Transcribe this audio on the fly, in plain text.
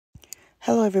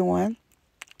Hello everyone.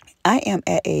 I am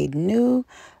at a new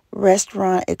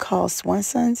restaurant. It calls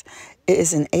Swensons. It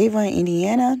is in Avon,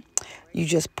 Indiana. You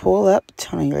just pull up,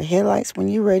 turn on your headlights when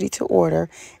you're ready to order,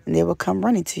 and they will come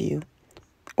running to you.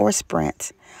 Or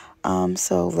Sprint.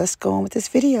 So let's go on with this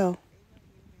video.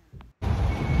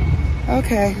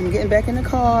 Okay, I'm getting back in the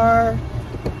car.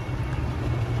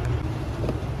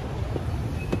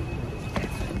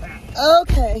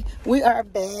 Okay, we are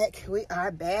back. We are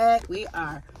back.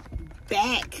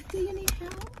 Do you need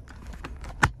help?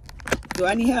 Do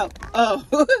I need help? Oh,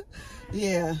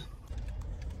 yeah.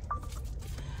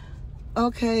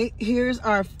 Okay, here's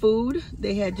our food.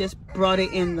 They had just brought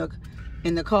it in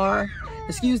the car.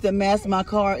 Excuse the mess. My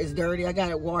car is dirty. I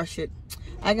gotta wash it.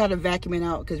 I gotta vacuum it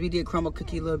out because we did crumble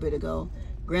cookie a little bit ago.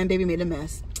 Grandbaby made a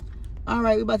mess. All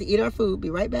right, we're about to eat our food. Be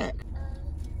right back.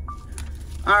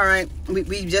 All right,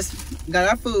 we just got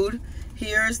our food.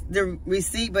 Here's the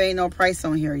receipt, but ain't no price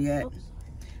on here yet.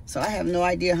 So I have no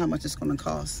idea how much it's gonna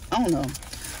cost. I don't know.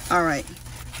 All right.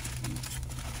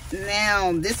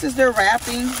 Now, this is the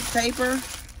wrapping paper.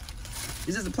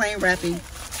 This is the plain wrapping,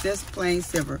 just plain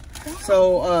silver.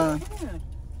 So,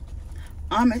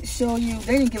 I'm gonna show you,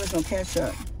 they didn't give us no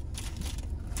ketchup.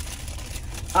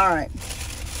 All right.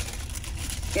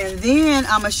 And then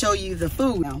I'm gonna show you the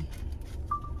food now.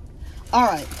 All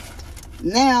right.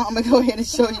 Now, I'm gonna go ahead and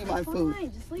show you my food.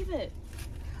 Fine, just leave it.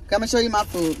 Okay, I'm gonna show you my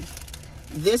food.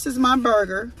 This is my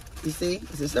burger. You see,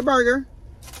 this is the burger.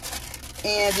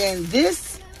 And then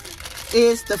this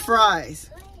is the fries.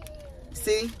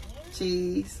 See?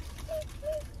 Cheese.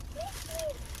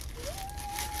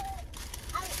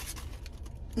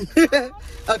 Okay,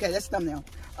 that's thumbnail.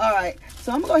 All right,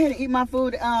 so I'm gonna go ahead and eat my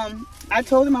food. I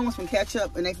told them I want some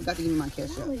ketchup, and they forgot to give me my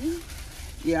ketchup. Really?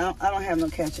 Yeah, I don't have no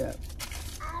ketchup.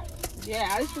 Yeah,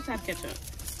 I just have ketchup.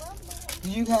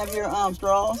 Do you have your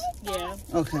straws? Yeah.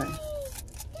 Okay.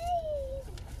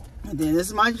 And then this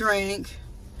is my drink.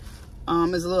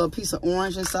 There's a little piece of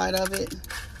orange inside of it.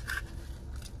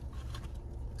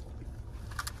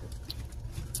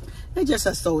 It's just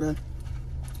a soda.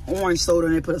 Orange soda,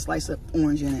 and they put a slice of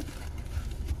orange in it.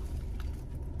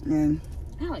 And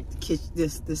I like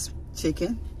this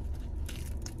chicken.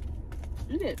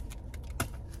 Eat it.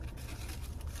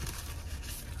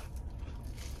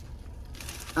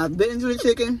 I've bit into the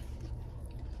chicken.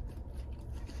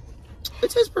 It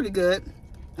tastes pretty good.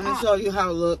 I'm gonna show you how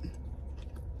it looks.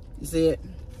 You see it?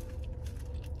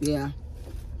 Yeah.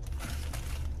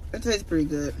 It tastes pretty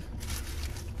good.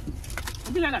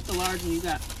 I think I got the large and you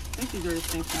got, I think these are the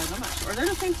same size. I'm not sure. Are they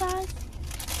the same size?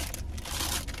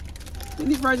 I think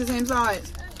these fries are the same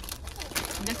size.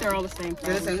 I guess they're all the same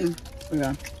size. They're the same.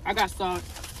 Yeah. I got salt.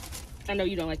 I know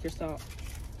you don't like your salt.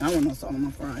 I want no salt on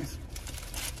my fries.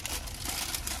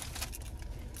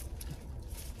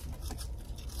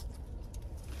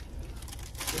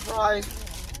 The fries.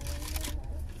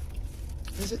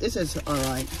 This is all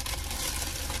right.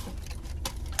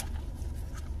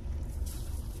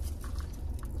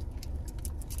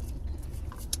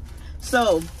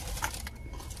 So,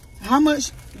 how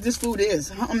much this food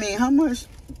is? I mean, how much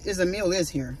is a meal is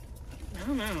here? I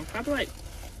don't know. Probably like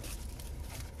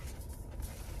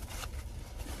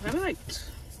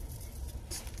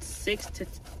 $6 to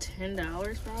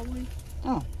 $10 probably.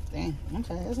 Oh, dang.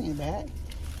 Okay, that's ain't bad.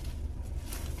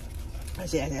 I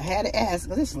had to ask,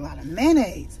 because there's a lot of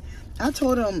mayonnaise. I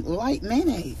told them light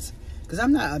mayonnaise, because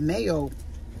I'm not a mayo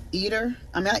eater.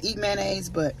 I mean, I eat mayonnaise,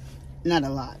 but not a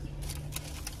lot.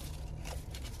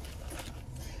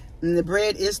 And the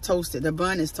bread is toasted. The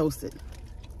bun is toasted.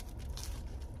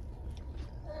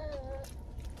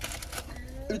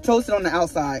 It's toasted on the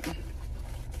outside.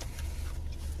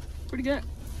 Pretty good.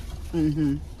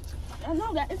 Mm-hmm. Oh,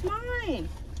 no, that is mine.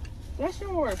 That's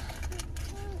yours.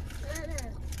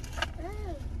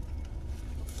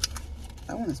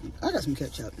 I got some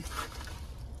ketchup.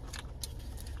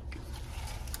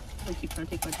 I keep trying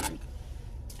to take my drink.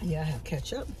 Yeah, I have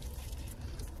ketchup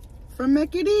from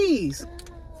Mickey D's.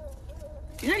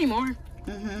 You got any more?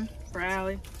 Mm-hmm. For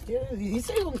Allie? Yeah, he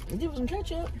said give us some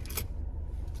ketchup.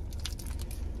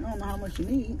 I don't know how much you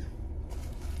need.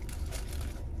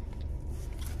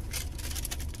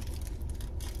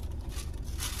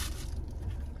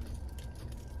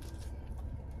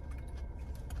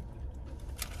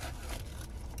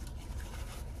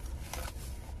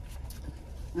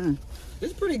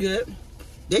 It's pretty good.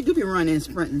 They do be running and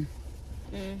sprinting.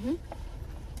 Mm-hmm.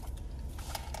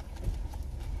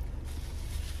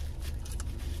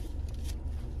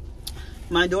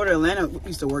 My daughter Atlanta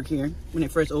used to work here when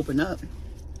it first opened up.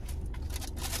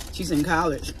 She's in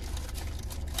college.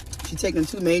 She's taking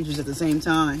 2 majors at the same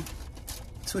time.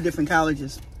 2 different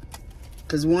colleges.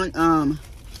 Cause one,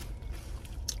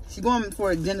 she's going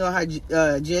for a dental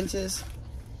hygienist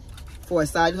for a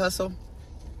side hustle.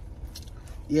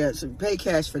 Yeah, so pay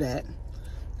cash for that.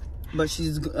 But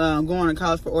she's going to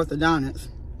college for orthodontics.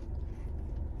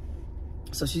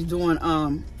 So she's doing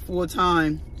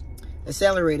full-time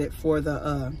accelerated for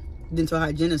the dental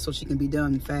hygienist so she can be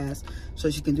done fast, so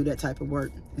she can do that type of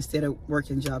work instead of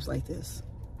working jobs like this.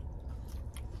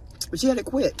 But she had to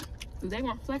quit. They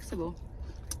weren't flexible.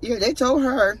 Yeah, they told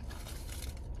her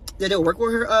that they'll work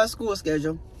with her school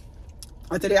schedule.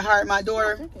 After they hired my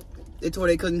daughter, they told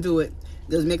her they couldn't do it.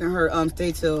 They was making her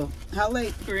stay till, how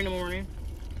late? 3 in the morning.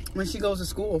 When she goes to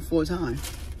school full-time.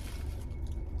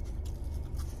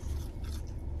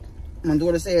 My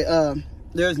daughter said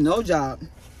there's no job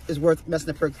is worth messing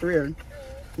up her career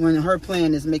when her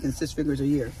plan is making 6 figures a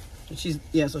year.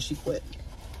 So she quit.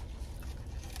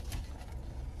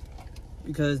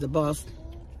 Because the boss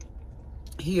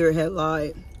here had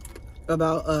lied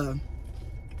about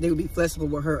they would be flexible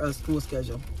with her school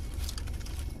schedule.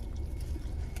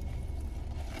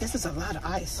 This is a lot of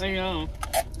ice. I know.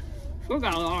 We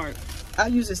got a lot. I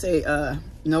usually say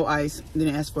no ice,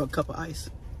 then ask for a cup of ice.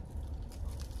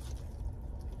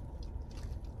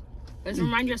 Does it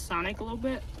remind you of Sonic a little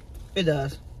bit? It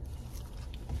does.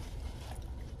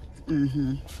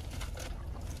 Mm-hmm.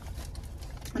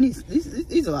 And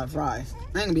these are a lot of fries.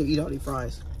 I ain't gonna be able to eat all these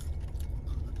fries.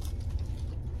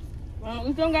 Well,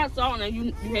 we don't got salt in it.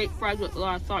 You hate fries with a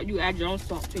lot of salt. You add your own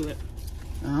salt to it.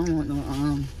 I don't want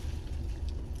no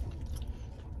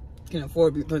can't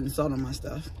afford putting salt on my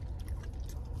stuff.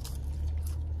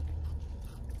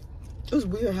 It was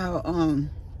weird how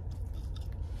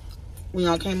when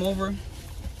y'all came over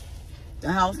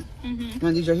the house, when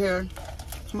I did your hair,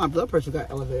 my blood pressure got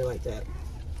elevated like that.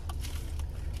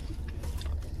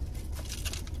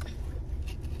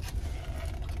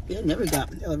 It never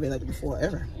got elevated like that before,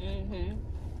 ever.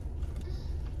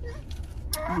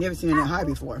 I've never seen it that high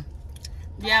before.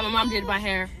 Yeah, my mom did my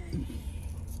hair.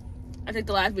 I think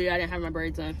the last video I didn't have my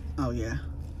braids in. Oh, yeah.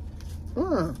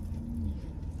 Oh.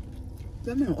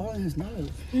 That man all in his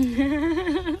nose.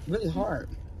 Really hard.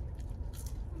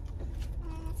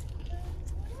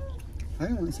 I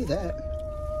didn't want to see that.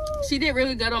 She did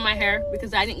really good on my hair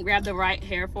because I didn't grab the right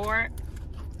hair for it.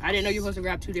 I didn't know you were supposed to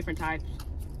grab 2 different types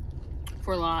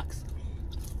for locks.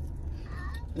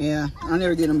 Yeah, I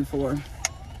never did them before.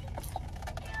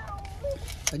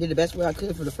 I did the best way I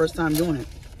could for the first time doing it.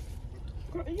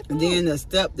 And then the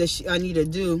step that I need to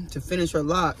do to finish her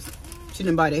locks, she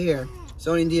didn't buy the hair.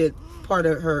 So I only did part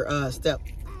of her step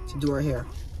to do her hair.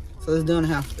 So it's done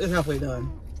it's halfway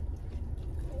done.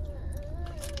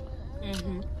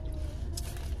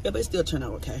 Yeah, but it still turned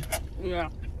out okay. Yeah.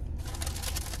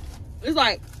 It's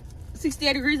like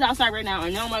 68 degrees outside right now,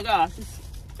 and oh my gosh,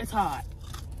 it's hot.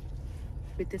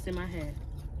 Fit this in my head.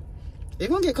 It's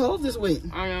gonna get cold this week.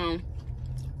 I know.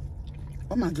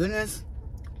 Oh my goodness.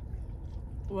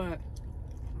 What?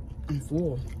 I'm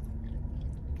full.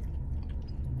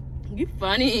 You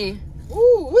funny.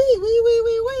 Ooh,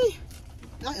 wee.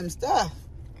 I am stuffed.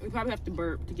 We probably have to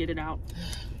burp to get it out.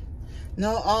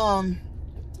 No, oh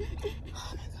my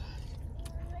God.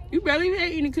 You barely even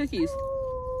ate any cookies.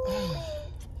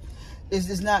 It's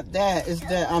just not that. It's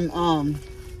that I'm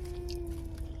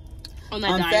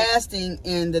fasting,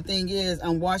 and the thing is,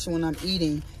 I'm watching when I'm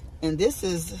eating, and this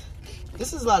is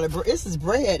a lot of this is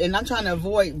bread, and I'm trying to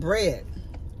avoid bread.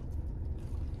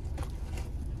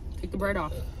 Take the bread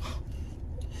off.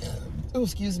 Oh,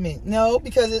 excuse me. No,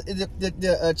 because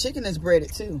the chicken is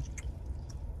breaded too,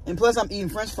 and plus I'm eating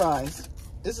French fries.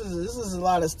 This is a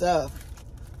lot of stuff.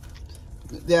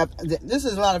 This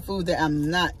is a lot of food that I'm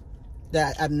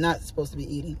not supposed to be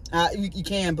eating. You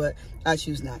can, but I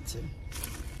choose not to.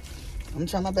 I'm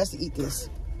trying my best to eat this.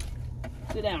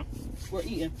 Sit down. We're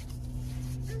eating.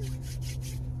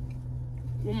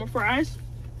 Want more fries?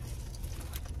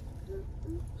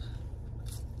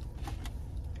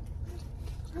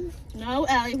 No,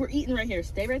 Allie, we're eating right here.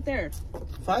 Stay right there.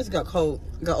 Fries got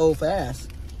old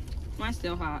fast. Mine's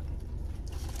still hot.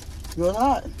 Yours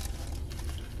hot?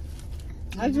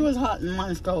 How's yours hot and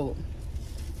mine's cold?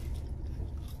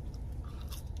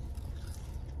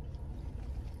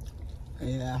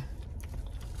 Yeah.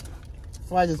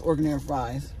 Fries just ordinary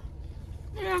fries.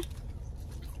 Yeah.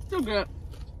 Still good.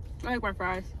 I like my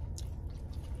fries.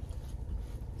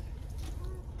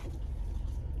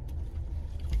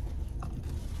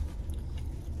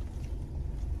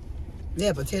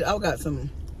 Yeah, potato. I got some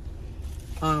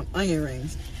onion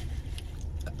rings.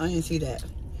 I didn't see that.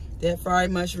 They had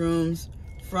fried mushrooms,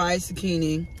 fried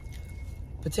zucchini,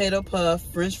 potato puff,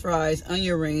 French fries,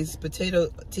 onion rings, potato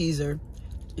teaser,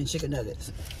 and chicken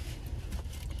nuggets.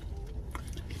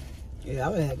 Yeah, I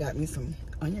would have got me some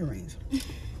onion rings.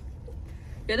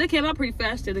 Yeah, they came out pretty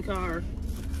fast to the car.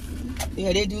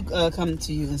 Yeah, they do come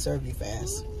to you and serve you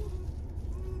fast.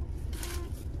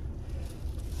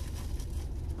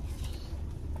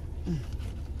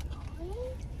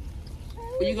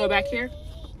 Will you go back here?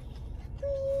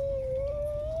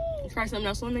 Try something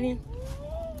else on the menu?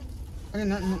 I didn't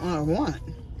know what I want.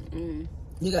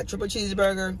 You got triple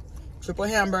cheeseburger, triple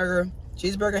hamburger,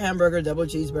 cheeseburger, hamburger, double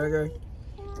cheeseburger,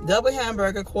 double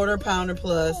hamburger, quarter pounder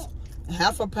plus,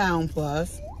 half a pound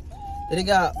plus. Then they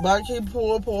got barbecue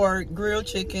pulled pork, grilled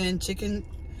chicken,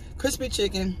 crispy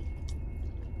chicken,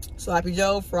 sloppy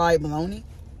joe, fried bologna,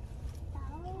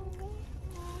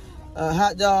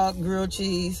 hot dog, grilled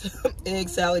cheese, egg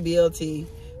salad, BLT,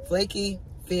 flaky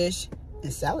fish,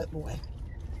 and salad boy.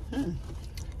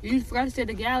 You forgot to say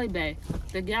the galley bay,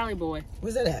 the galley boy.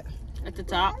 Where's that at? At the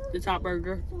top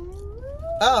burger.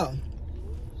 Oh.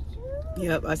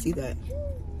 Yep, I see that.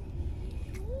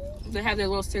 They have their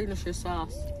little signature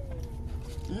sauce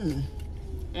on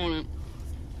it.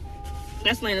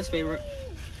 That's Lena's favorite.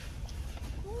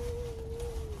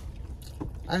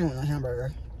 I don't want a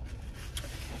hamburger.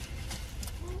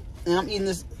 And I'm eating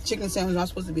this chicken sandwich. I'm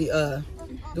supposed to be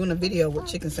doing a video with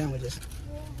chicken sandwiches.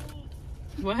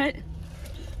 What?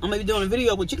 I'm gonna be doing a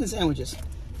video with chicken sandwiches.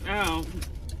 Oh.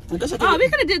 We could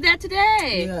have did that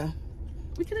today. Yeah.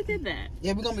 We could have did that.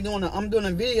 Yeah, we're gonna be doing I'm doing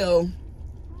a video.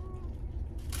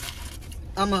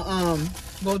 I'm gonna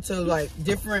go to like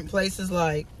different places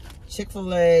like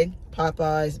Chick-fil-A,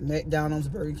 Popeyes, McDonald's,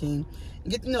 Burger King,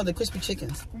 and get to know the crispy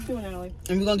chickens. What are you doing, Allie?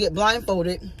 And we're gonna get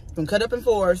blindfolded. We're gonna cut up in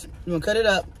fours. We're gonna cut it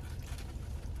up,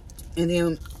 and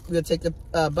then we're gonna take the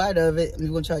bite of it, and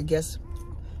we're gonna try to guess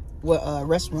what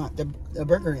restaurant the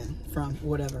burger in from,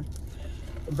 whatever,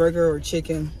 a burger or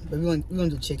chicken. But we're gonna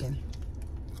do chicken.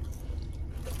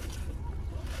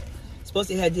 Supposed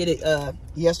to have did it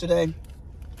yesterday,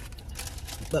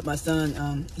 but my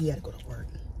son he had to go to work.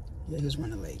 Yeah, he was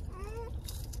running late.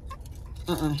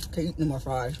 Can't eat no more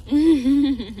fries.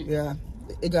 Yeah,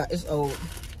 it's old.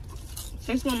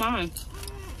 Taste one of mine.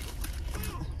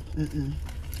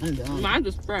 I'm done. Mine's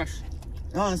just fresh.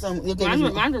 Mine's are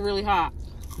really hot.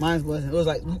 Mine wasn't. It was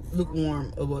like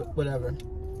lukewarm or whatever.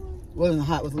 It wasn't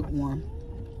hot, it was lukewarm.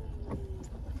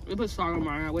 They put salt on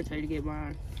mine. I would tell you to get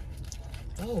mine.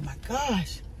 Oh my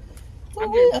gosh.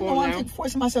 I'm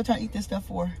forcing myself trying to eat this stuff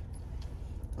for.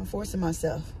 I'm forcing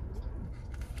myself.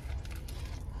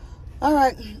 All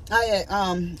right.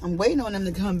 I'm waiting on them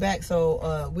to come back,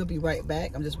 so we'll be right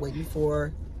back. I'm just waiting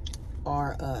for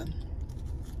our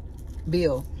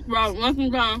bill. Right, once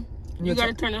we're done, you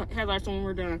gotta turn the headlights on when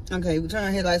we're done. Okay, we'll turn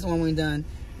our headlights on when we're done.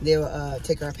 They'll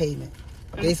take our payment.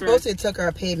 They supposed to took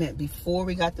our payment before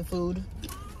we got the food.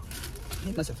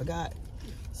 They must have forgot.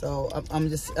 So I'm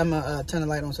gonna turn the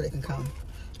light on so they can come.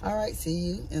 All right, see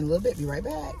you in a little bit. Be right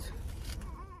back.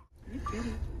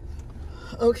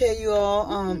 Okay, you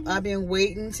all. I've been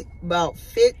waiting about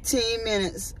 15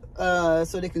 minutes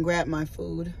so they can grab my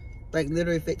food. Like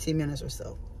literally 15 minutes or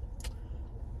so.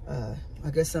 I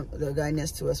guess the guy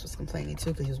next to us was complaining too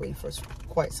because he was waiting for us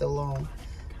quite so long.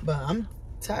 But I'm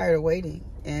tired of waiting,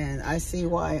 and I see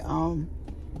why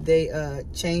they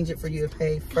change it for you to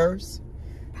pay first,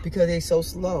 because they're so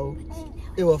slow.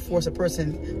 It will force a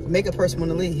person, make a person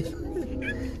want to leave.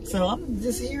 So I'm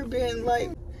just here being like,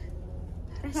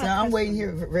 so I'm waiting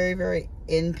here very, very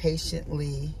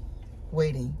impatiently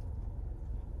waiting.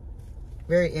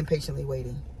 Very impatiently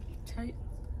waiting.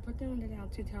 Put them down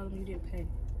to tell them you didn't pay.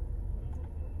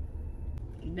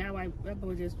 Now that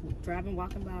boy just driving,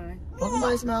 walking by. Walking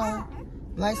by, smiling.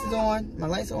 Lights is on. My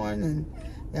lights on, and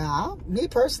yeah, me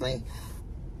personally,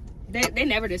 they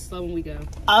never this slow when we go.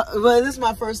 Well, this is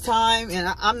my first time, and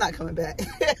I'm not coming back.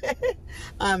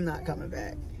 I'm not coming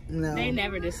back. No. They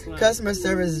never this slow. Customer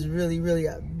service is really, really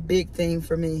a big thing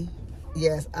for me.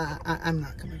 Yes, I'm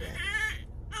not coming back.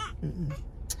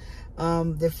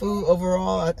 The food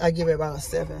overall, I give it about a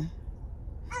 7.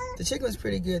 The chicken was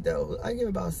pretty good though. I give it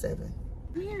about a 7.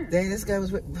 Yeah. Dang, this guy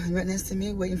was right next to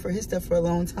me waiting for his stuff for a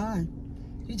long time.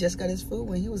 He just got his food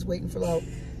when he was waiting for about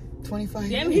 25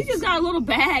 minutes. Yeah, he just got a little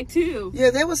bag too.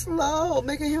 Yeah, they were slow,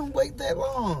 making him wait that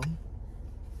long.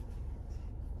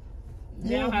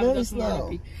 Yeah, very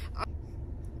slow.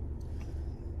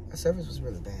 The service was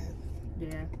really bad.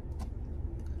 Yeah.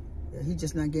 Yeah, he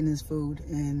just not getting his food,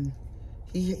 and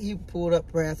he pulled up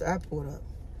right after I pulled up.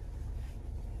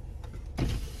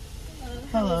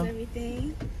 Hello. How's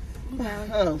everything?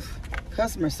 Oh,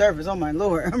 customer service. Oh my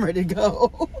Lord, I'm ready to go.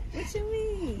 What you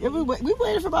mean? Yeah, we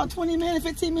waited for about 20 minutes,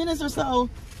 15 minutes or so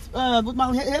with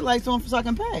my headlights on so I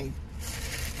can pay.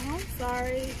 I'm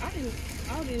sorry.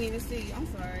 I didn't even see. I'm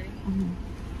sorry.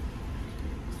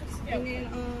 And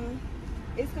then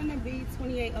it's gonna be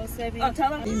 2807. Oh,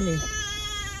 tell her.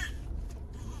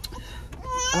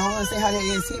 I don't want to say how they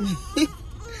didn't see me.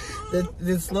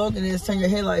 The slogan is turn your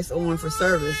headlights on for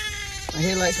service. My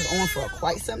headlights was on for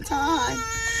quite some time.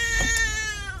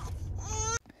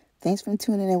 Thanks for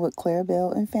tuning in with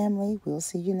Clarabelle and family. We'll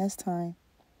see you next time.